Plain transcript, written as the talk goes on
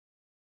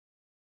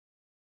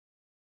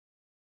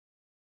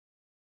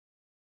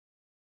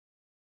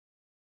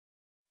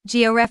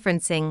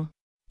Georeferencing.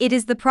 It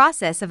is the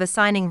process of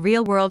assigning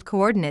real-world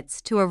coordinates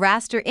to a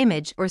raster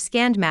image or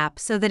scanned map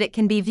so that it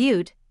can be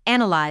viewed,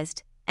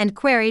 analyzed, and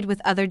queried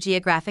with other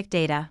geographic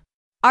data.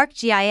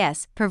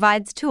 ArcGIS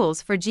provides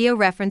tools for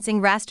georeferencing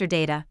raster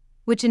data,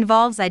 which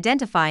involves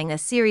identifying a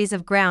series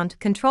of ground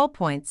control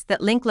points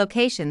that link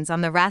locations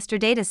on the raster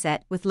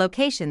dataset with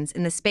locations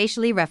in the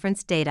spatially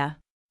referenced data.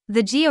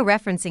 The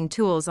georeferencing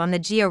tools on the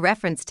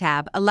Georeference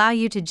tab allow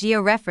you to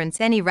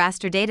georeference any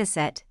raster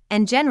dataset,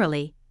 and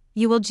generally,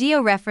 you will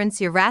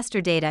georeference your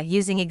raster data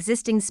using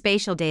existing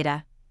spatial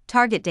data,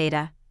 target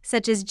data,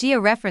 such as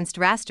georeferenced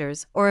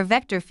rasters or a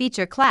vector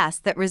feature class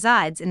that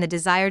resides in the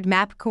desired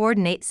map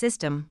coordinate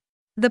system.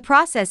 The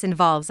process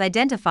involves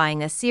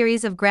identifying a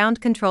series of ground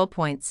control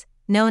points,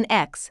 known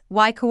X,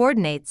 Y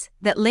coordinates,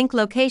 that link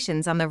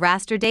locations on the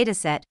raster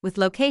dataset with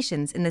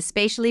locations in the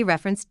spatially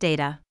referenced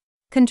data.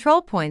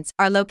 Control points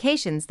are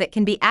locations that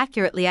can be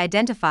accurately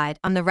identified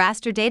on the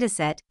raster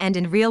dataset and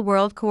in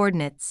real-world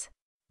coordinates.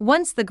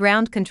 Once the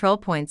ground control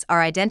points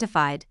are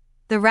identified,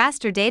 the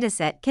raster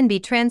dataset can be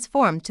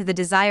transformed to the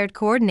desired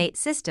coordinate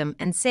system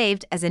and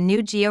saved as a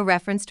new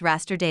georeferenced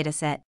raster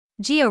dataset.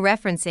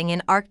 Georeferencing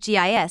in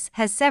ArcGIS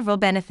has several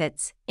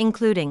benefits,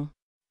 including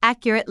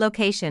accurate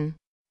location.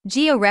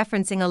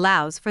 Georeferencing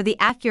allows for the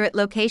accurate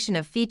location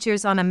of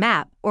features on a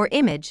map or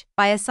image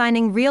by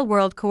assigning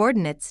real-world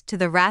coordinates to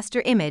the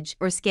raster image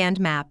or scanned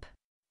map.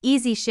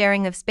 Easy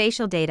sharing of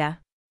spatial data.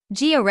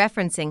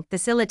 Georeferencing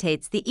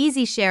facilitates the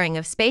easy sharing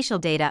of spatial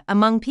data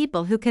among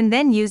people who can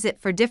then use it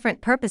for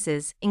different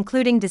purposes,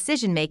 including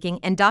decision-making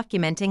and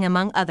documenting,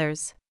 among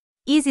others.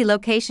 Easy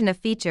location of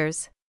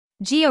features.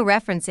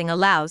 Georeferencing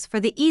allows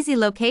for the easy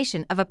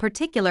location of a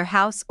particular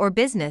house or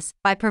business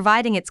by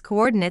providing its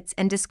coordinates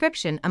and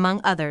description, among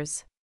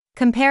others.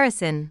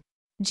 Comparison.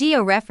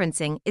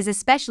 Georeferencing is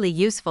especially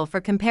useful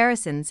for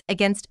comparisons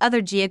against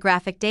other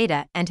geographic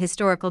data and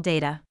historical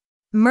data.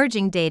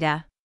 Merging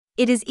data.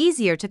 It is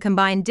easier to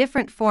combine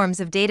different forms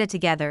of data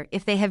together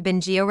if they have been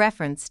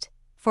georeferenced,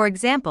 for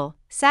example,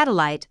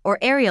 satellite or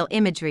aerial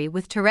imagery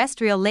with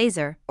terrestrial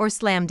laser or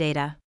SLAM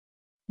data.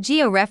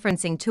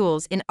 Georeferencing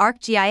tools in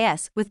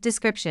ArcGIS with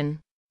description.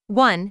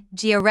 1.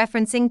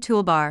 Georeferencing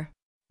toolbar.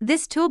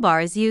 This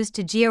toolbar is used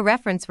to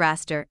georeference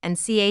raster and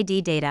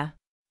CAD data.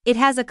 It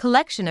has a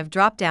collection of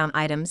drop-down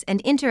items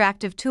and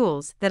interactive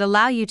tools that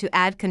allow you to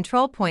add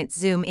control points,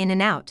 zoom in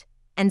and out,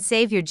 and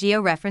save your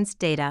georeferenced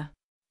data.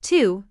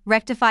 2.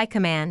 Rectify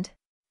command.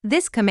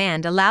 This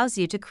command allows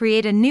you to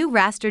create a new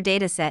raster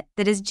dataset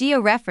that is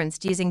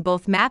georeferenced using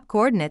both map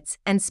coordinates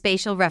and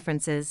spatial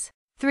references.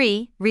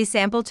 3.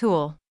 Resample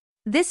tool.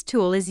 This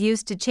tool is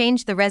used to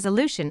change the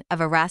resolution of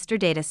a raster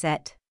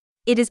dataset.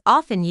 It is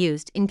often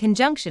used in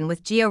conjunction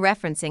with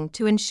georeferencing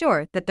to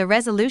ensure that the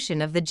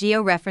resolution of the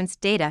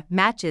georeferenced data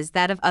matches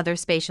that of other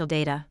spatial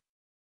data.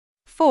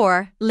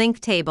 4.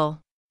 Link table.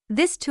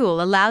 This tool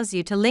allows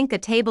you to link a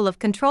table of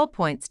control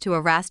points to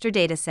a raster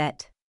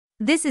dataset.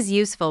 This is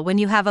useful when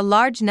you have a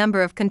large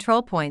number of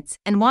control points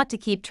and want to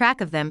keep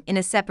track of them in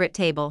a separate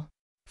table.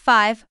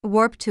 5.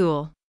 Warp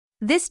tool.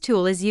 This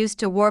tool is used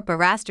to warp a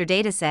raster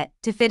dataset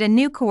to fit a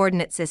new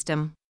coordinate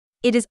system.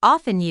 It is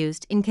often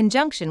used in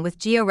conjunction with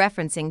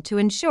georeferencing to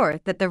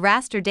ensure that the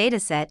raster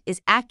dataset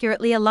is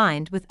accurately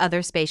aligned with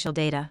other spatial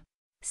data.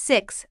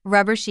 6.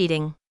 Rubber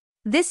sheeting.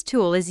 This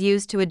tool is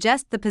used to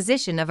adjust the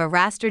position of a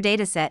raster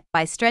dataset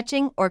by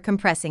stretching or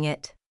compressing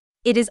it.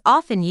 It is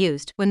often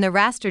used when the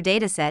raster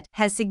dataset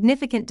has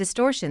significant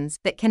distortions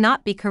that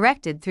cannot be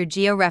corrected through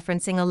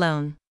georeferencing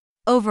alone.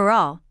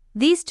 Overall,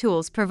 these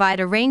tools provide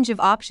a range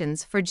of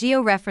options for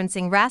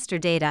georeferencing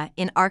raster data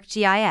in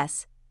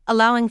ArcGIS,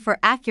 allowing for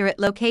accurate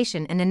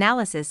location and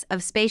analysis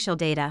of spatial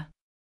data.